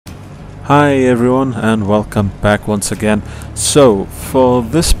Hi everyone and welcome back once again. So for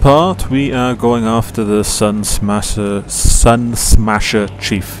this part we are going after the Sun Smasher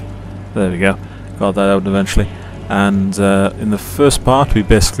Chief. There we go, got that out eventually. And in the first part we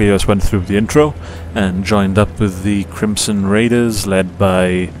basically just went through the intro and joined up with the Crimson Raiders led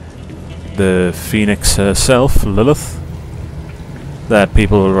by the Phoenix herself, Lilith, that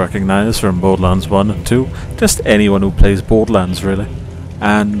people will recognise from Borderlands 1 and 2, just anyone who plays Borderlands really.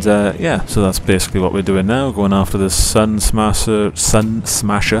 And yeah, so that's basically what we're doing now, going after this Sun Smasher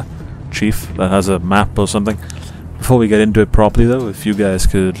Chief that has a map or something. Before we get into it properly though, if you guys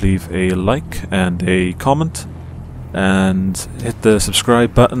could leave a like and a comment, and hit the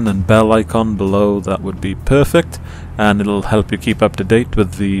subscribe button and bell icon below, that would be perfect, and it'll help you keep up to date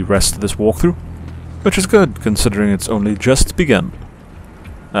with the rest of this walkthrough, which is good considering it's only just begun.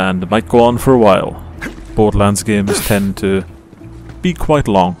 And it might go on for a while. Borderlands games tend to be quite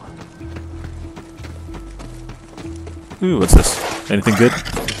long. Ooh, what's this? Anything good?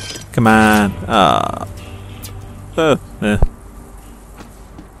 Come on.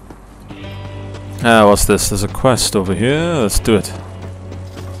 What's this? There's a quest over here. Let's do it.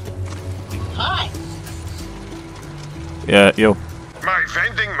 Hi. Yeah, yo. My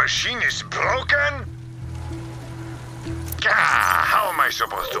vending machine is broken? How am I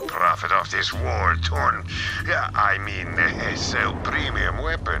supposed to profit off this war-torn... sell premium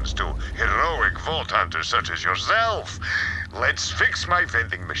weapons to heroic vault hunters such as yourself? Let's fix my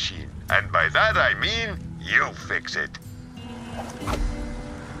vending machine. And by that I mean, you fix it.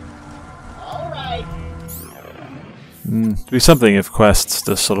 Alright. It'd be something if quests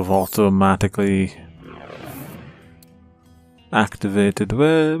just sort of automatically activated.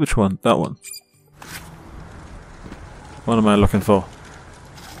 Which one? That one. What am I looking for?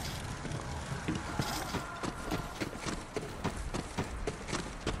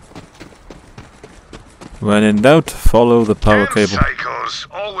 When in doubt, follow the power cable. Psychos,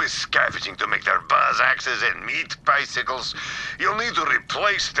 always scavenging to make their buzz axes and meat bicycles. You'll need to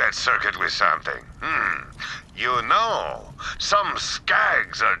replace that circuit with something. You know, some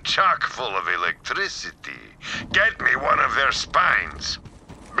skags are chock full of electricity. Get me one of their spines.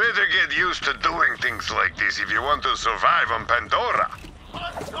 Better get used to doing things like this if you want to survive on Pandora.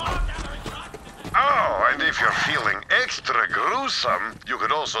 Oh, and if you're feeling extra gruesome, you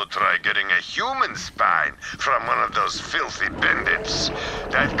could also try getting a human spine from one of those filthy bandits.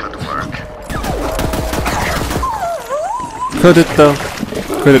 That could work. Could it though?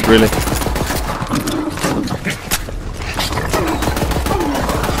 Could it really?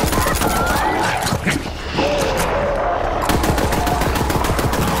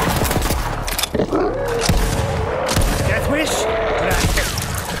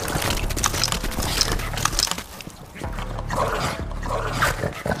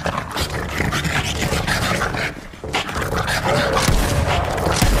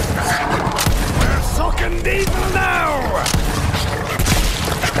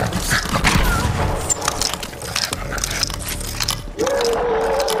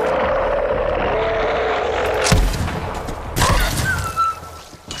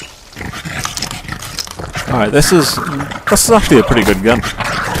 Alright, this is actually a pretty good gun.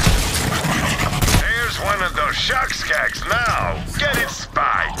 There's one of those shock skags now. Get its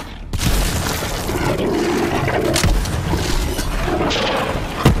spine.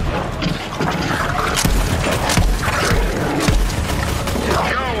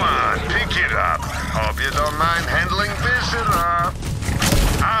 Go on, pick it up. Hope you don't mind handling viscera.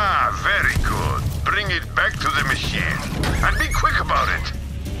 Ah, very good. Bring it back to the machine. And be quick about it.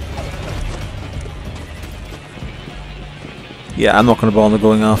 Yeah, I'm not going to bother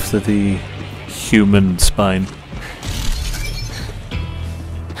going after the human spine.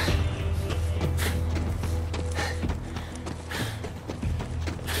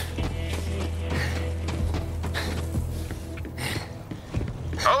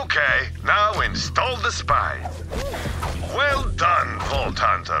 Okay, now install the spine. Well done, Vault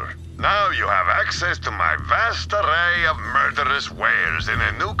Hunter. Now you have access to my vast array of murderous wares in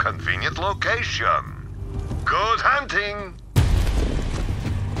a new convenient location. Good hunting!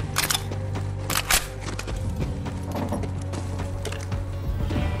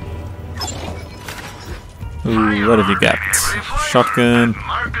 Ooh, what have you got? Shotgun,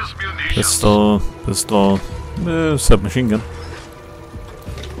 pistol, submachine gun.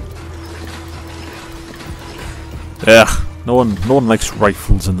 Yeah, no one likes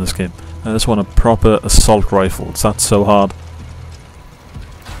rifles in this game. I just want a proper assault rifle. It's not so hard.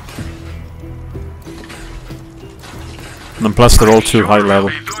 And plus they're all too high level.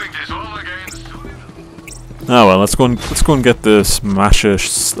 Oh well, let's go and get the smasher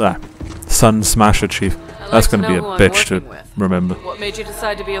Sun Smasher Chief. That's going to be a bitch to remember. What made you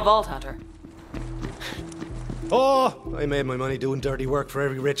decide to be a vault hunter? Oh, I made my money doing dirty work for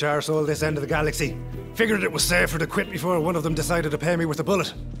every rich arsehole this end of the galaxy. Figured it was safer to quit before one of them decided to pay me with a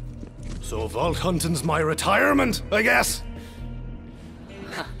bullet. So vault hunting's my retirement, I guess.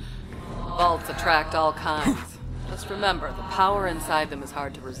 Vaults attract all kinds. Just remember, the power inside them is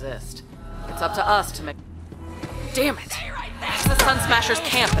hard to resist. It's up to us to make... Damn it! It's the Sun Smasher's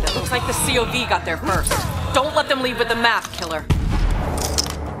camp, and it looks like the COV got there first. Don't let them leave with the map, killer.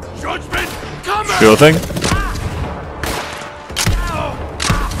 Judgment, come on! Sure thing.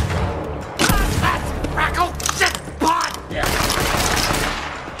 Crackle, shit, pot! Do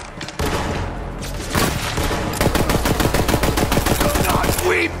not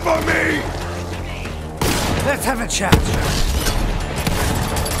weep for me! Let's have a chat.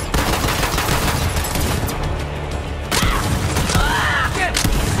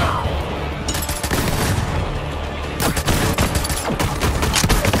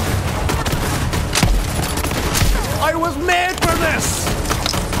 I was made for this!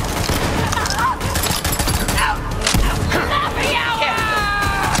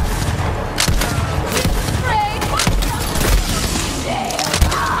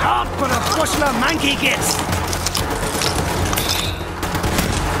 Not but a bushel of monkey gets!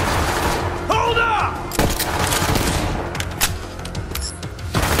 Hold up!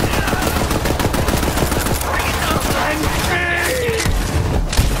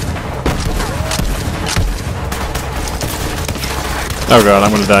 Oh god,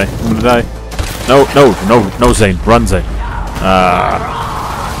 I'm gonna die. I'm gonna die. No, no, no, no, Zane. Run, Zane.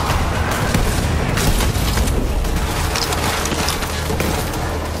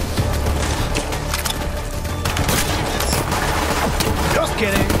 Just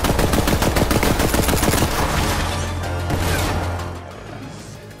kidding.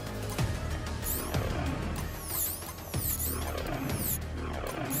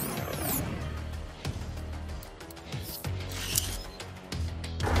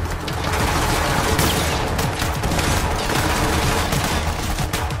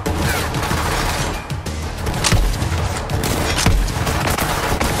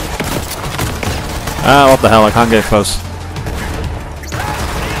 Ah, what the hell, I can't get close.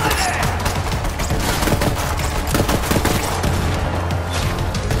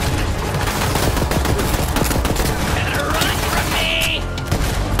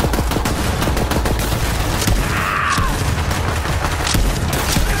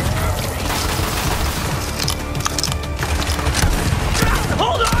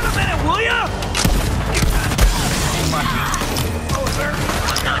 Hold on a minute, will ya?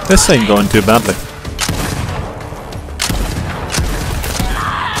 This ain't going too badly.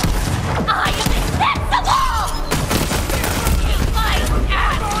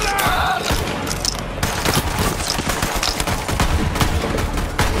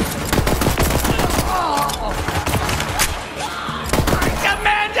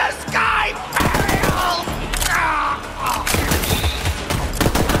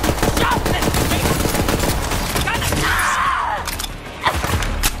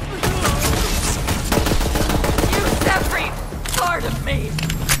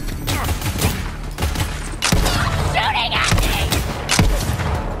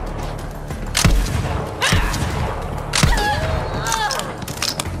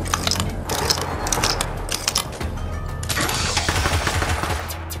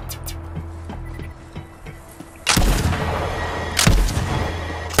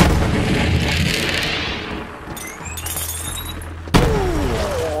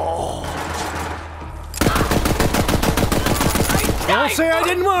 Don't say I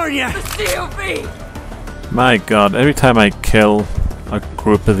didn't warn you! My god, every time I kill a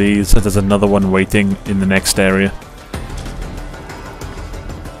group of these, there's another one waiting in the next area.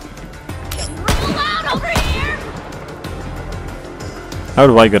 How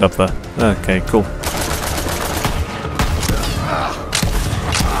do I get up there? Okay, cool.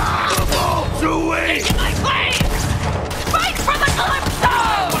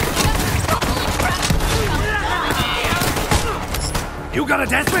 You got a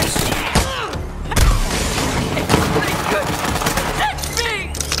death wish?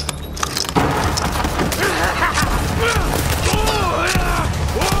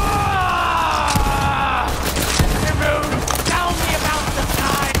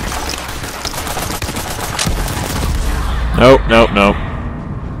 Nope, nope, nope.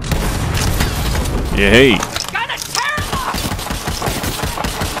 Yay.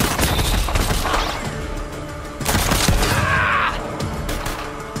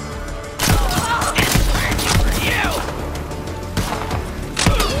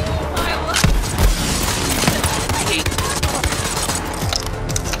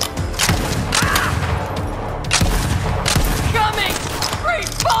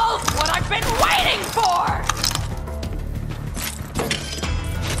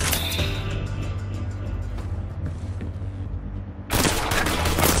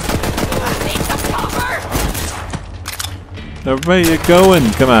 Now, where you going?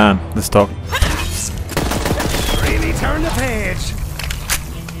 Come on, let's talk. Really turn the page.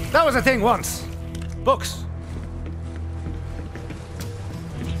 That was a thing once. Books.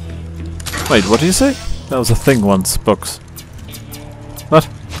 Wait, what did you say? That was a thing once. Books. What?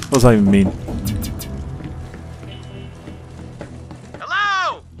 What does that even mean?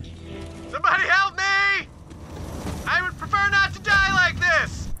 Hello? Somebody help me! I would prefer not to die like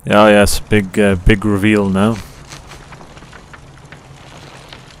this! Yeah, yes, big reveal now.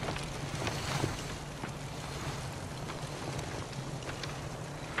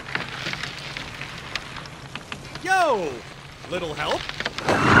 Yo! Little help?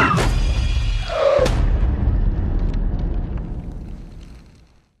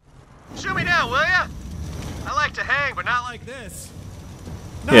 Shoot me down, will ya? I like to hang, but not like this.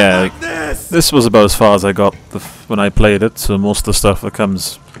 Not Yeah, like this! This was about as far as I got when I played it, so most of the stuff that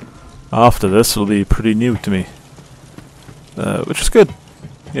comes after this will be pretty new to me. Which is good.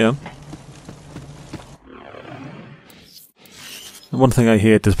 Yeah. One thing I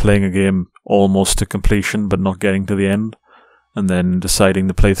hate is playing a game almost to completion but not getting to the end, and then deciding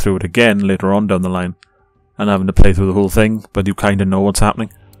to play through it again later on down the line, and having to play through the whole thing, but you kinda know what's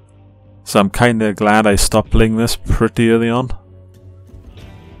happening. So I'm kinda glad I stopped playing this pretty early on.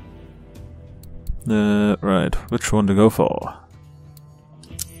 Right, which one to go for?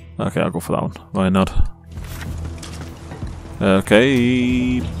 Okay, I'll go for that one. Why not?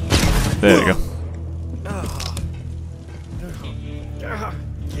 Okay. There we go.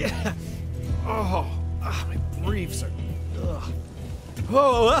 Yeah. Oh, my briefs are. Ugh.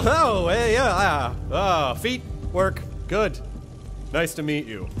 Oh, hey, yeah. Feet work good. Nice to meet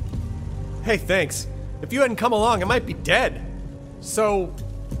you. Hey, thanks. If you hadn't come along, I might be dead. So,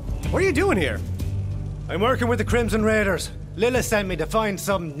 what are you doing here? I'm working with the Crimson Raiders. Lilith sent me to find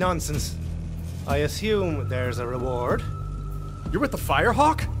some nonsense. I assume there's a reward. You're with the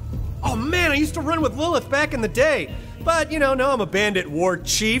Firehawk? Oh man, I used to run with Lilith back in the day. But, you know, now I'm a bandit war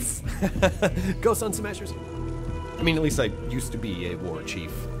chief. Go Sun Smashers. I mean, at least I used to be a war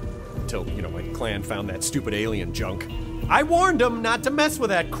chief. Until, you know, my clan found that stupid alien junk. I warned them not to mess with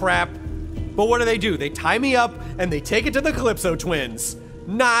that crap. But what do? They tie me up and they take it to the Calypso twins.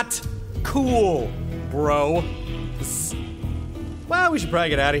 Not cool, bro. Well, we should probably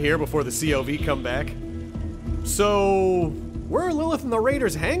get out of here before the COV come back. So, where are Lilith and the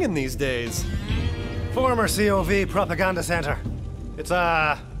Raiders hanging these days? Former COV propaganda center. It's,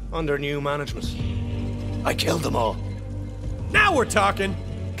 under new management. I killed them all. Now we're talking!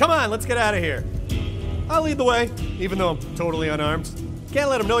 Come on, let's get out of here. I'll lead the way, even though I'm totally unarmed. Can't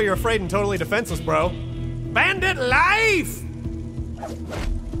let them know you're afraid and totally defenseless, bro. Bandit life!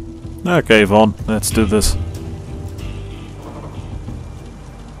 Okay, Vaughn, let's do this.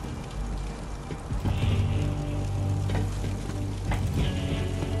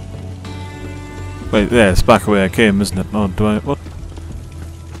 Wait, yeah, it's back where I came, isn't it? Oh, do I... what?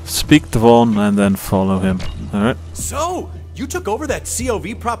 Speak to Vaughn and then follow him. Alright. So, you took over that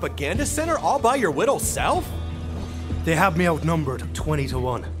COV propaganda center all by your little self? They have me outnumbered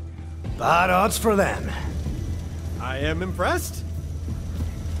 20-1. Bad odds for them. I am impressed.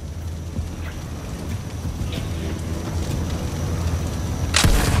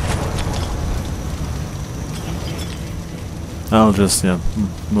 I'll just, yeah,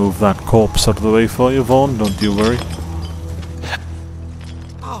 move that corpse out of the way for you, Vaughn, don't you worry.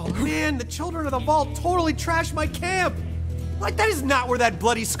 Oh man, the children of the vault totally trashed my camp! Like, that is not where that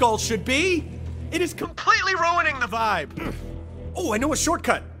bloody skull should be! It is completely ruining the vibe! Oh, I know a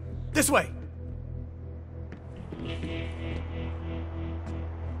shortcut! This way!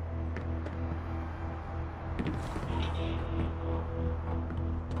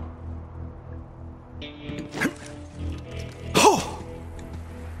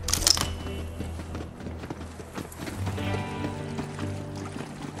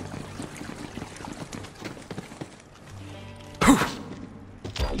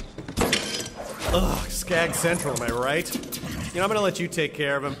 Ugh, Skag Central, am I right? You know, I'm gonna let you take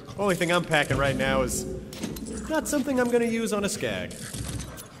care of him. Only thing I'm packing right now is not something I'm gonna use on a Skag.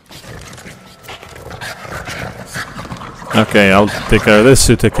 Okay, I'll take care of this,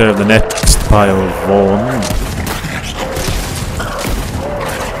 you take care of the next pile, Vaughn.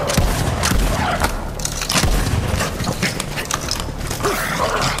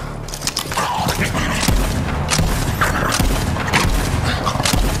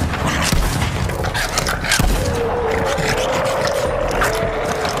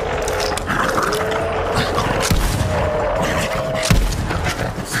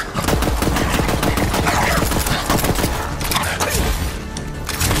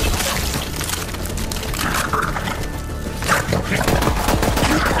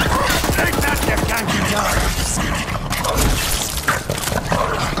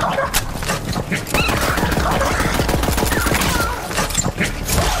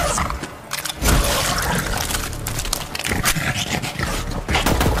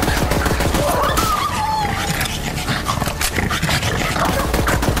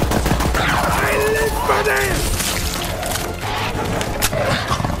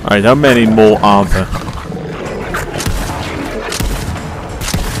 Alright, how many more are there?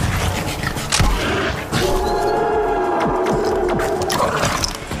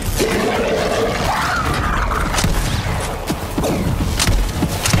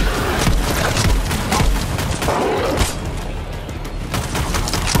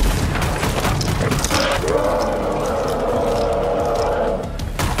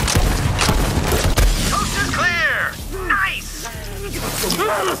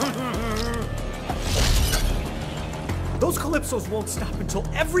 Those Calypsos won't stop until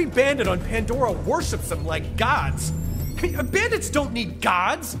every bandit on Pandora worships them like gods. I mean, bandits don't need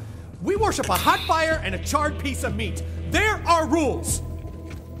gods. We worship a hot fire and a charred piece of meat. There are rules.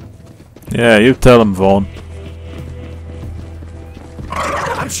 Yeah, you tell him, Vaughn.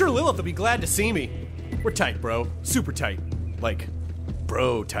 I'm sure Lilith will be glad to see me. We're tight, bro. Super tight. Like,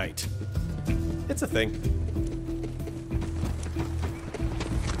 bro tight. It's a thing.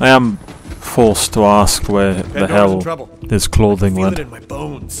 I am forced to ask where the hell his clothing went. I feel it in my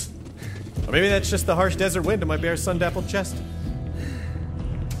bones. Or maybe that's just the harsh desert wind in my bare sun-dappled chest.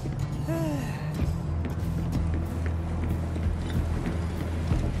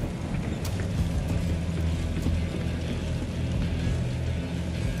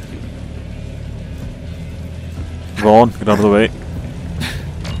 Vaughn, get out of the way.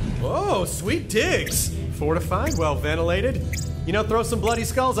 Whoa, sweet digs. Fortified, well ventilated. You know, throw some bloody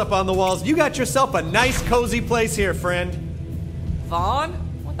skulls up on the walls. You got yourself a nice, cozy place here, friend. Vaughn?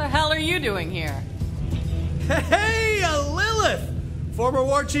 What the hell are you doing here? Hey, Lilith! Former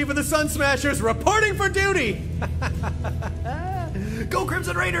war chief of the Sun Smashers, reporting for duty! Go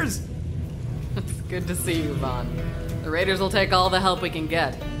Crimson Raiders! It's good to see you, Vaughn. The Raiders will take all the help we can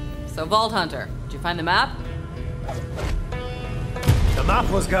get. So, Vault Hunter, did you find the map? The map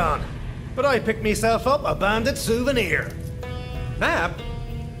was gone, but I picked myself up a bandit souvenir. Map?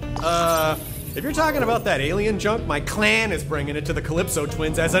 If you're talking about that alien junk, my clan is bringing it to the Calypso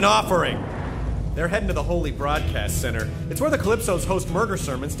twins as an offering. They're heading to the Holy Broadcast Center. It's where the Calypsos host murder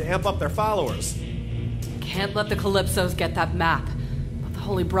sermons to amp up their followers. Can't let the Calypsos get that map. But the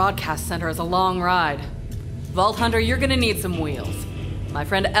Holy Broadcast Center is a long ride. Vault Hunter, you're gonna need some wheels. My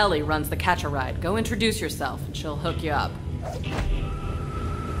friend Ellie runs the catch-a-ride. Go introduce yourself, and she'll hook you up.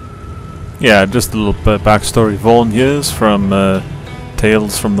 Yeah, just a little bit backstory. Vaughn here is from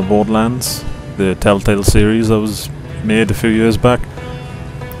Tales from the Borderlands, the Telltale series that was made a few years back.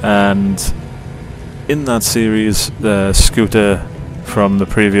 And in that series, Scooter from the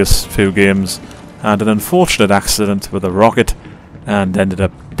previous few games had an unfortunate accident with a rocket and ended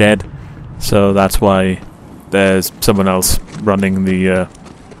up dead. So that's why there's someone else running the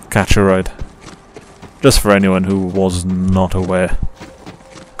catch-a-ride. Just for anyone who was not aware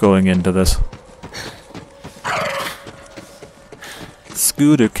going into this.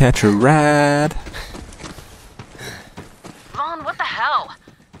 Scooter catch-a-ride. Vaughn, what the hell?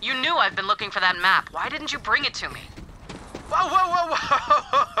 You knew I've been looking for that map. Why didn't you bring it to me? Whoa, whoa, whoa,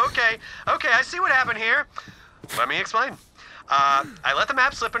 whoa! Okay, I see what happened here. Let me explain. I let the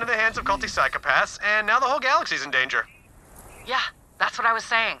map slip into the hands of culty psychopaths, and now the whole galaxy's in danger. Yeah, that's what I was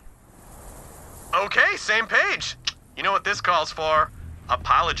saying. Okay, same page. You know what this calls for?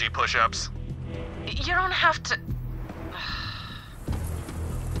 Apology push-ups. You don't have to...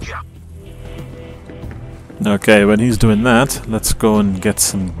 Yeah. Okay, when he's doing that, let's go and get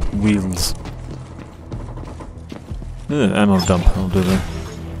some wheels. Ammo dump, I'll do that.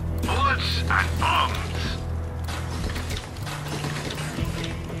 Bullets and bombs.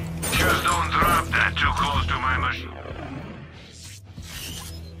 Just don't drop that too close to my machine.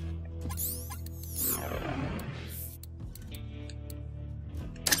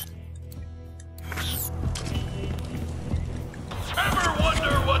 Ever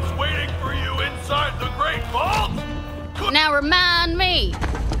wonder what's waiting for you inside the Great Vault? Now remind me,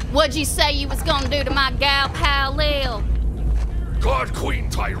 what'd you say you was gonna do to my gal pal Lil? God Queen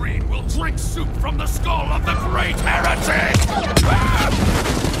Tyrene will drink soup from the skull of the great heretic!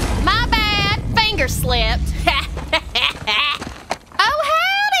 My bad, finger slipped. Oh,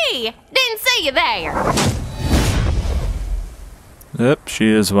 howdy! Didn't see you there. Yep, she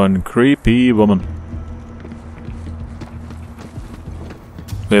is one creepy woman.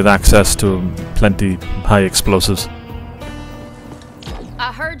 With access to plenty high explosives.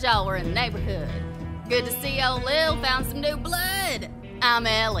 I heard y'all were in the neighborhood. Good to see old Lil found some new blood. I'm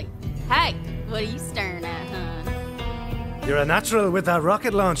Ellie. Hey, what are you staring at, hon? You're a natural with that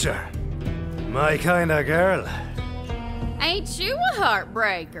rocket launcher. My kind of girl. Ain't you a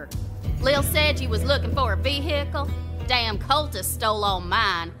heartbreaker? Lil said you was looking for a vehicle. Damn cultist stole all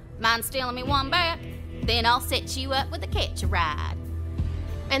mine. Mind stealing me one back? Then I'll set you up with a catch-a-ride.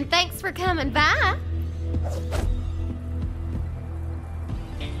 And thanks for coming by.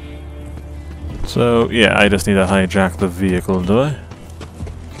 So, yeah, I just need to hijack the vehicle, do I?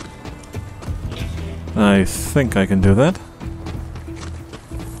 I think I can do that.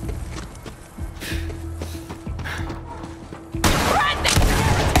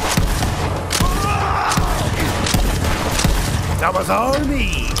 That was all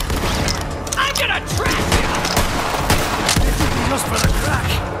me. I'm gonna trap you! Just for the crack.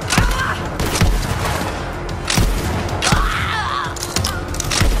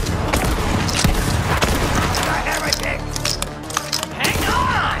 Got everything. Hang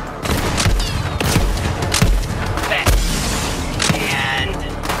on! And...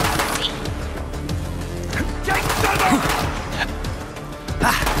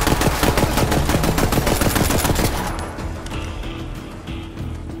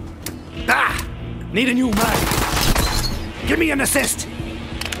 Need a new mag. Give me an assist. To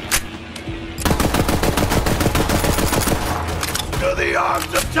the arms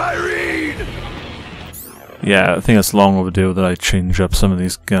of Tyrene! Yeah, I think it's long overdue that I change up some of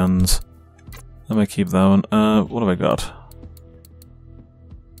these guns. I might keep that one. What have I got?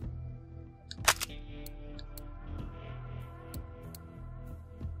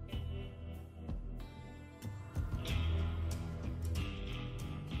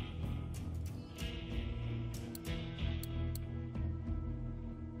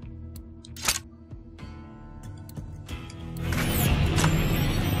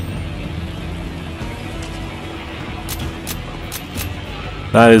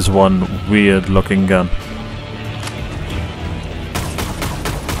 That is one weird looking gun.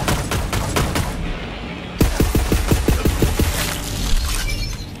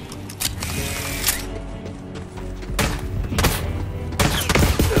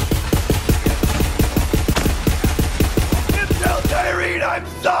 Tell Tyrene I'm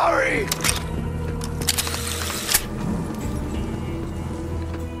sorry!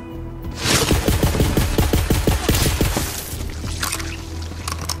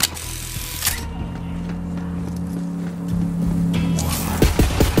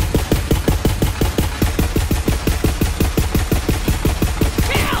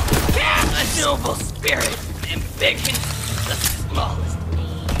 noble spirit and big and the smallest.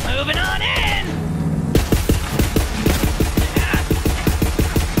 Moving on in!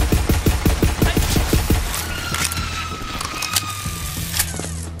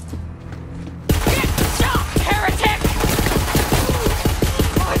 Get shot, heretic!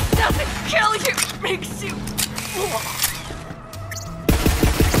 What doesn't kill you makes you...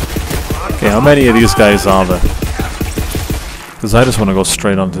 Okay, how many of these guys are there? Because I just want to go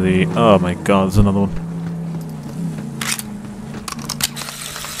straight onto the... Oh my god, there's another one.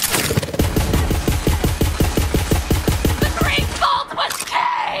 The Great Vault was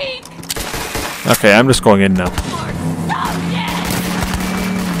caved! Okay, I'm just going in now.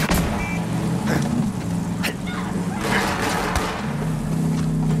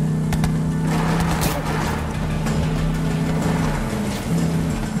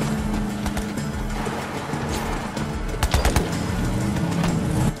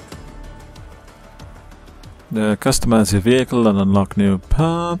 Customize your vehicle and unlock new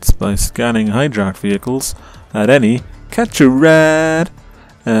parts by scanning hijacked vehicles at any catch-a-ride.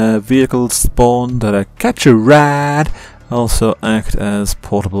 Vehicles spawned at a catch-a-ride also act as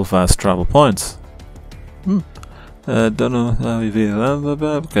portable fast travel points. Don't know how you feel.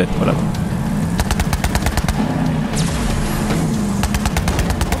 Okay, whatever.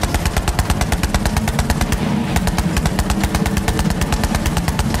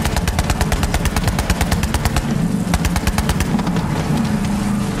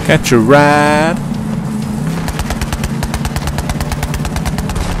 Catch a ride.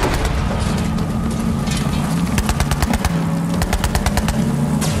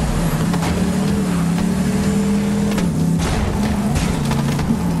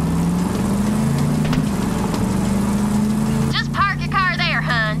 Just park your car there,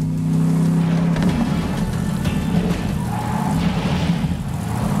 hun.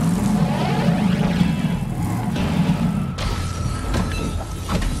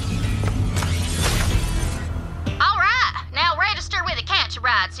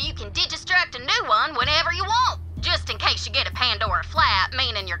 Ride so you can digistruct a new one whenever you want, just in case you get a Pandora flat,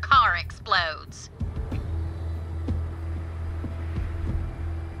 meaning your car explodes.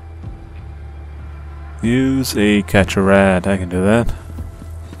 Use a catch-a-ride. I can do that.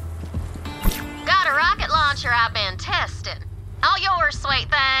 Got a rocket launcher I've been testing. All yours, sweet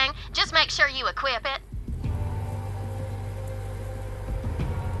thing. Just make sure you equip it.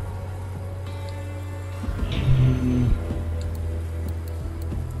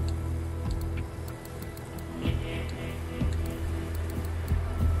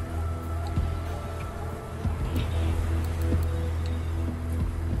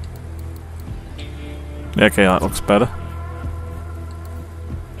 Okay, that looks better.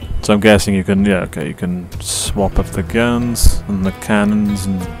 So I'm guessing you can, yeah, okay, you can swap up the guns and the cannons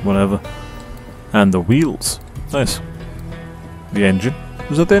and whatever. And the wheels. Nice. The engine.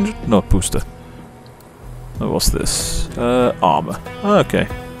 Was that the engine? No, booster. Oh, what's this? Armor. Okay,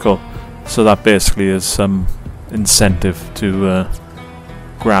 cool. So that basically is some incentive to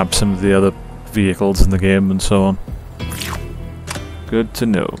grab some of the other vehicles in the game and so on. Good to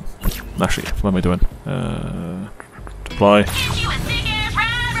know. Actually, what am I doing? Deploy.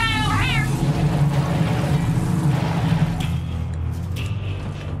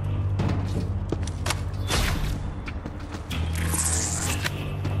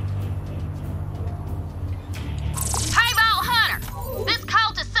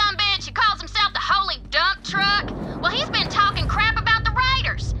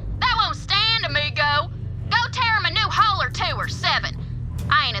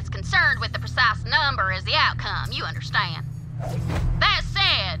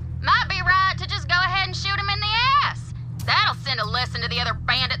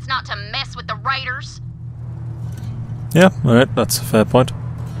 Yeah, alright, that's a fair point.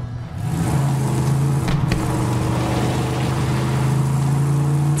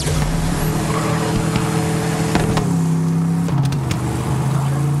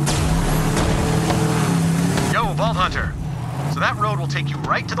 Yo, Vault Hunter. So that road will take you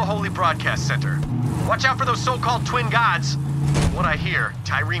right to the Holy Broadcast Center. Watch out for those so-called twin gods. From what I hear,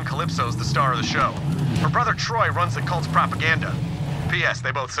 Tyrene Calypso's the star of the show. Her brother Troy runs the cult's propaganda. P.S.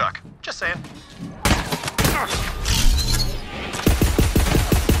 They both suck. Just saying.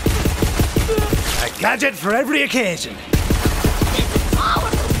 A gadget for every occasion.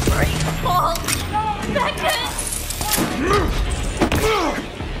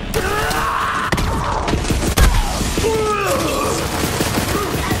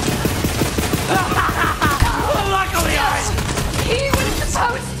 Luckily, he was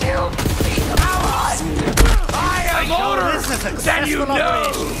supposed to. Come on! I am older than you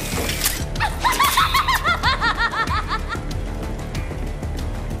know.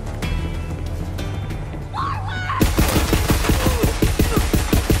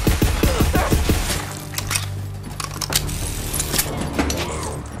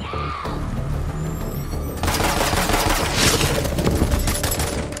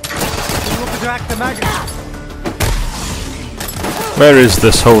 Where is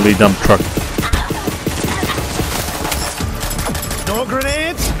this holy dump truck? No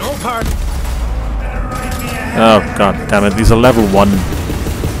grenades, no part. Oh god damn it, these are level 1.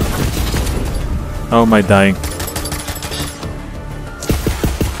 How am I dying?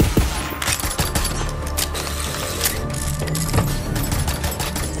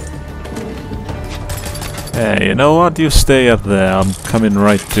 Hey, you know what? You stay up there, I'm coming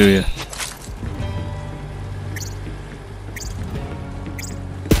right to you.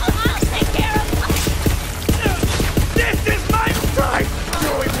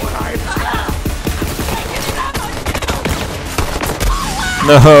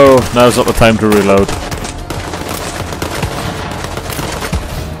 No, now's not the time to reload.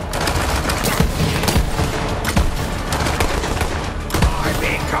 I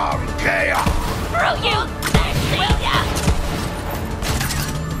become chaos. Screw you, will ya?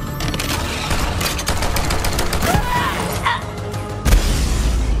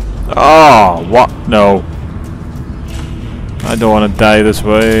 Oh, what? No. I don't want to die this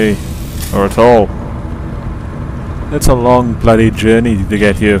way. Or at all. It's a long bloody journey to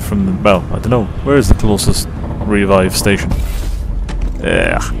get here from the... well, I don't know. Where is the closest revive station?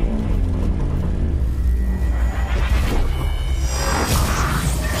 Yeah.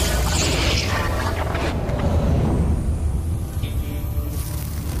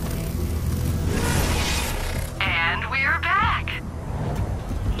 And we're back.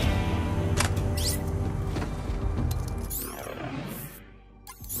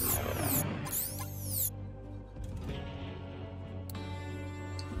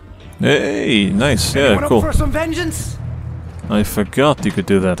 Hey, nice. Yeah, Anyone cool. up for some vengeance? I forgot you could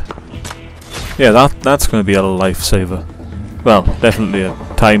do that. Yeah, that's going to be a lifesaver. Well, definitely a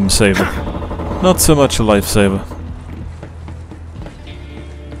time saver. Not so much a lifesaver.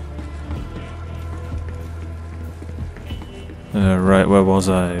 Right, where was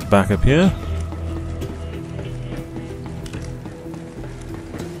I? Back up here?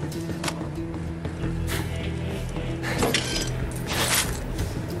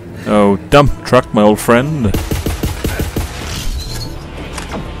 Oh, dump truck, my old friend.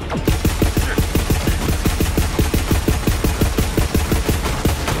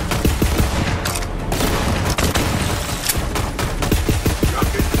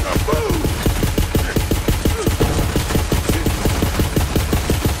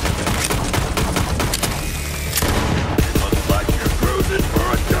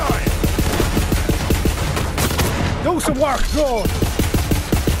 go!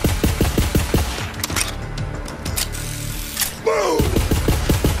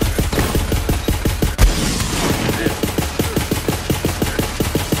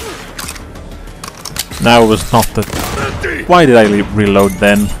 Now was not the... Why did I reload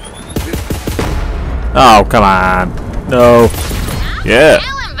then? Oh, come on. No. Yeah.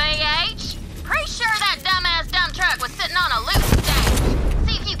 Tell him, VH. Pretty sure that dumbass dump truck was sitting on a loose stash.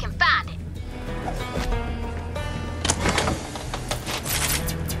 See if you can find it.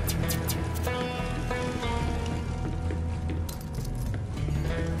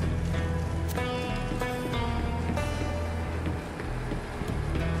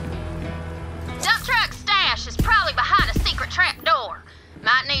 Dump truck stash is probably behind a secret trap door.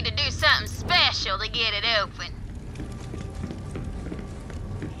 Might need to do something special to get it open.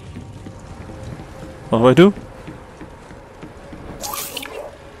 What do I do?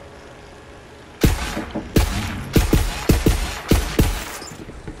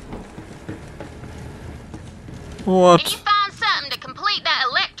 What? If you find something to complete that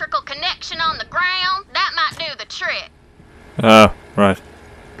electrical connection on the ground, that might do the trick. Oh, right.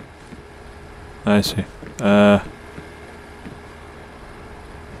 I see.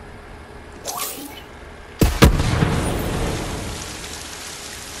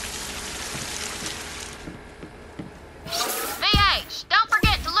 VH, don't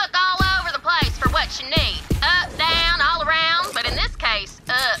forget to look all over the place for what you need. Up, down, all around, but in this case,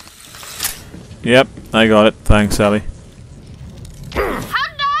 up. Yep, I got it. Thanks, Ellie.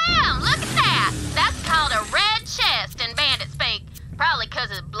 Hot damn! Look at that! That's called a red chest in bandit speak. Probably 'cause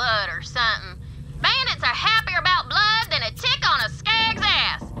of blood or something. Bandits are happier about blood than a tick on a skag's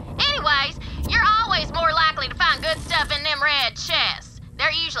ass. Anyways, you're always more likely to find good stuff in them red chests.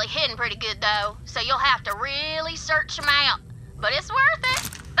 They're usually hidden pretty good though, so you'll have to really search them out. But it's worth it.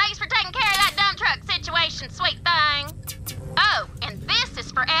 Thanks for taking care of that dump truck situation, sweet thing. Oh, and this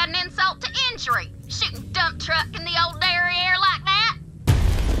is for adding insult to injury. Shooting dump truck in the old derriere like that.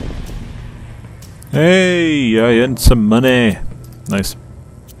 Hey, I earned some money. Nice.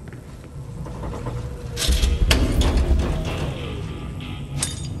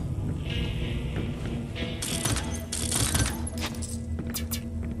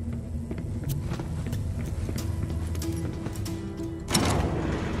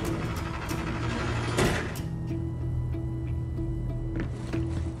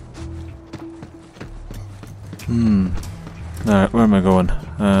 Alright, where am I going?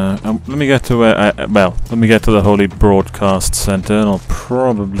 Let me get to where let me get to the Holy Broadcast Center and I'll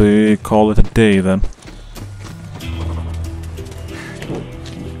probably call it a day then.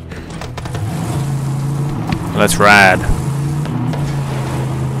 Let's ride.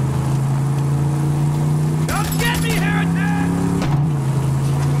 Don't get me here,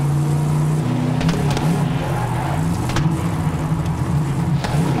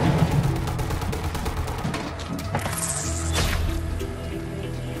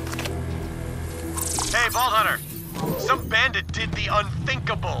 Hey, Vault Hunter! Some bandit did the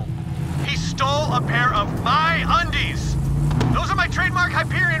unthinkable. He stole a pair of my undies! Those are my trademark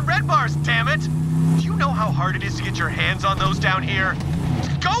Hyperion red bars, damn it! Do you know how hard it is to get your hands on those down here?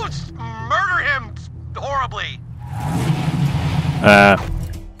 Go murder him horribly!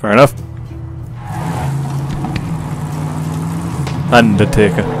 Fair enough.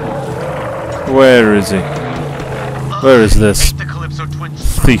 Undertaker. Where is he? Where is this The Calypso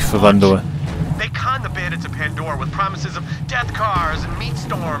twins thief of underwear? They conned the bandits of Pandora with promises of death cars and meat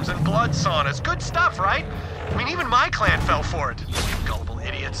storms and blood saunas. Good stuff, right? I mean, even my clan fell for it. Gullible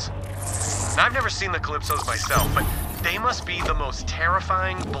idiots. Now, I've never seen the Calypsos myself, but they must be the most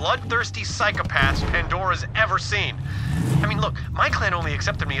terrifying, bloodthirsty psychopaths Pandora's ever seen. I mean, look, my clan only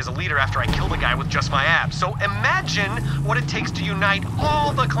accepted me as a leader after I killed a guy with just my abs. So imagine what it takes to unite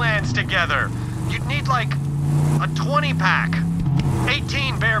all the clans together. You'd need, like, a 20-pack.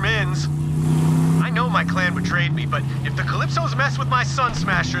 18 bare mins. I know my clan betrayed me, but if the Calypsos mess with my Sun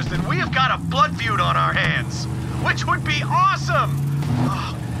Smashers, then we have got a blood feud on our hands. Which would be awesome!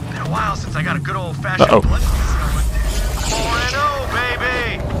 Oh, been a while since I got a good old-fashioned blood feud. 4-0,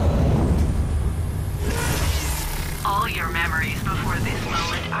 baby! All your memories before this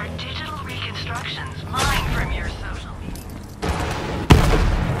moment are digital reconstructions mined from your social media.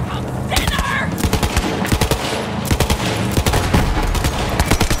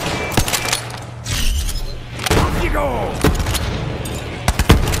 Off you go!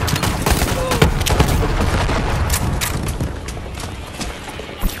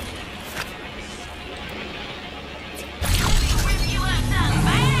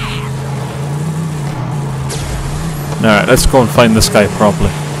 Alright, let's go and find this guy properly.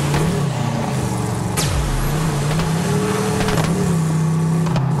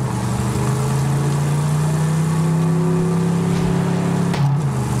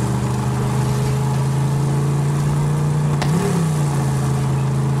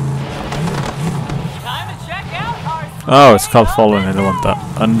 Oh, it's called following. I don't want that.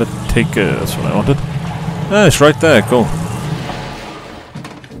 Undertaker. That's what I wanted. Ah, it's right there. Cool.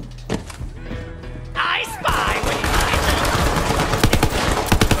 I spy when you find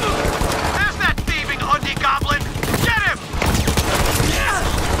There's that thieving Hundy Goblin! Get him!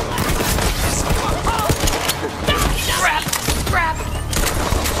 Grab! Grab!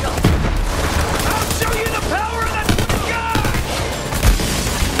 I'll show you the power of that gun!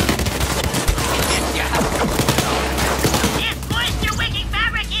 This moisture-wicking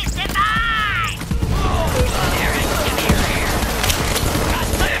fabric is divine!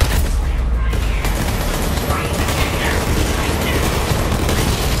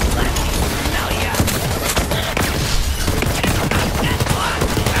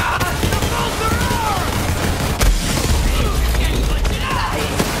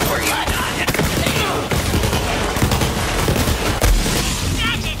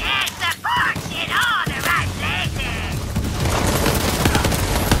 Magic head supports in all the right places!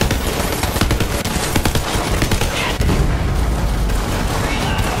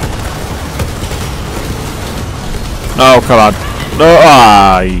 Oh, come on. No,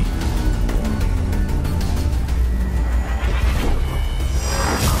 aye.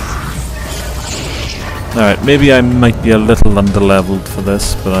 Alright, maybe I might be a little underleveled for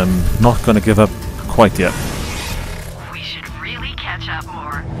this, but I'm not going to give up quite yet. We should really catch up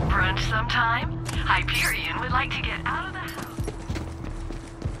more. Brunch sometime? Hyperion would like to get out of the house.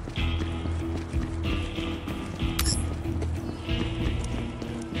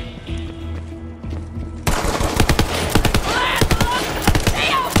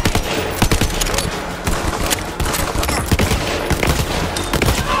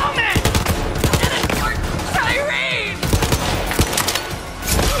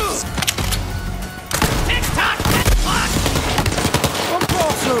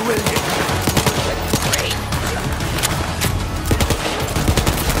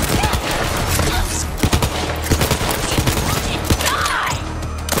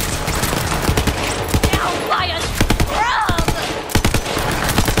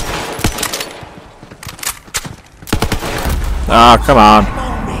 Ah, come on.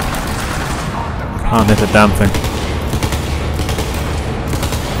 Can't hit a damn thing.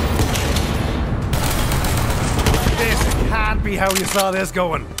 This can't be how you saw this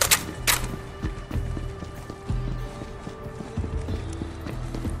going.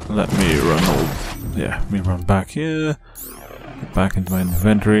 Let me run all... Yeah, let me run back here. Back into my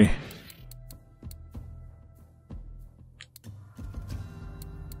inventory.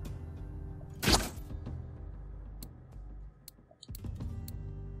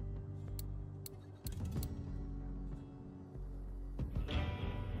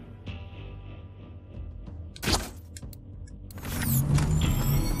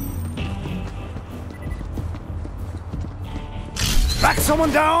 Back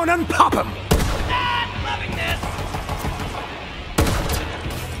someone down and pop him! Loving this!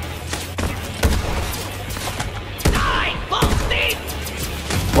 Die! Full steam!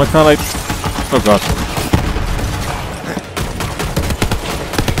 Why can't I... Oh god.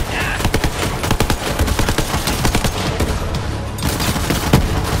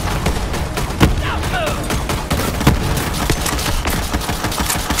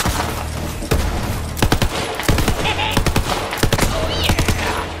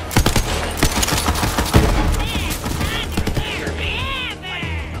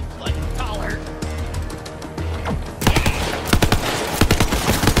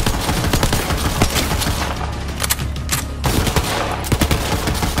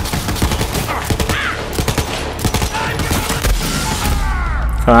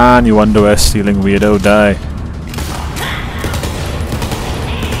 Come on, you underwear stealing weirdo, die.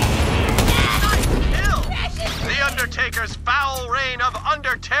 The Undertaker's foul reign of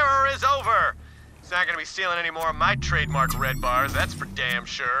Under-Terror is over! He's not gonna be stealing any more of my trademark red bars, that's for damn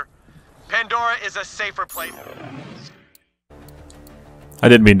sure. Pandora is a safer place. I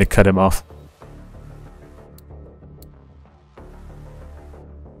didn't mean to cut him off.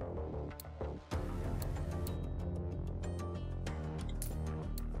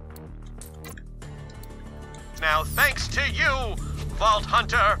 Now, thanks to you, Vault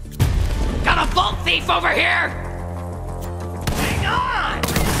Hunter! Got a vault thief over here! Hang on!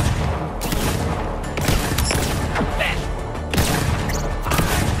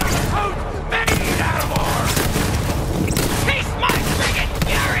 Many animals! Taste my friggin'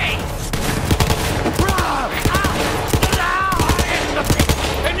 fury!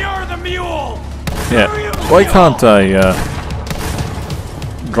 And you're the mule! Yeah, why can't I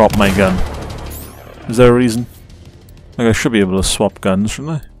drop my gun? Is there a reason? Like, I should be able to swap guns,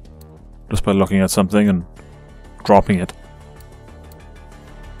 shouldn't I? Just by looking at something and dropping it.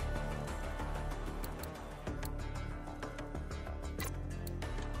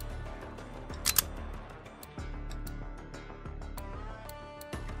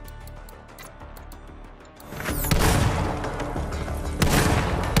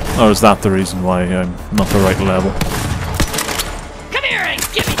 Or is that the reason why I'm not the right level? Come here and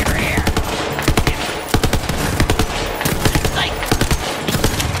give me your ear! Like...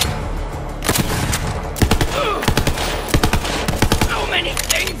 So many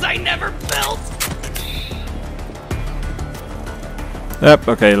things I never built! Yep,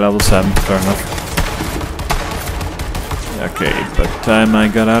 okay, level 7, fair enough. Okay, but time I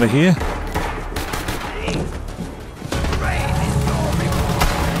got out of here.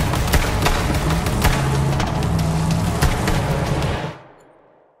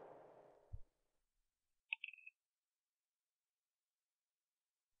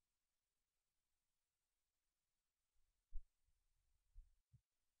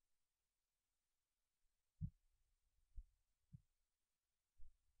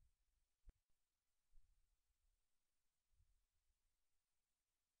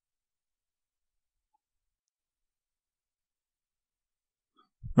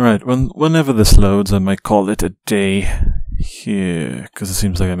 Right, whenever this loads, I might call it a day here, because it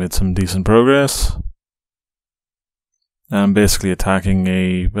seems like I made some decent progress. I'm basically attacking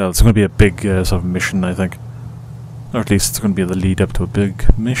well, it's going to be a big sort of mission, I think. Or at least it's going to be the lead up to a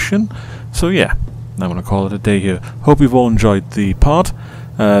big mission. So yeah, I'm going to call it a day here. Hope you've all enjoyed the part,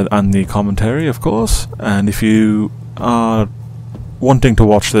 and the commentary, of course. And if you are wanting to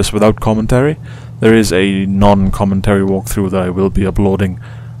watch this without commentary, there is a non-commentary walkthrough that I will be uploading,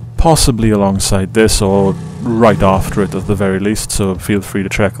 possibly alongside this or right after it at the very least, so feel free to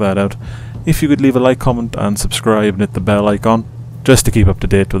check that out. If you could leave a like, comment and subscribe and hit the bell icon, just to keep up to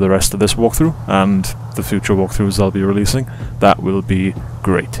date with the rest of this walkthrough and the future walkthroughs I'll be releasing, that will be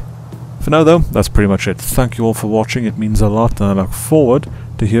great. For now though, that's pretty much it. Thank you all for watching, it means a lot, and I look forward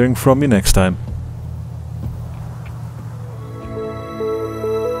to hearing from you next time.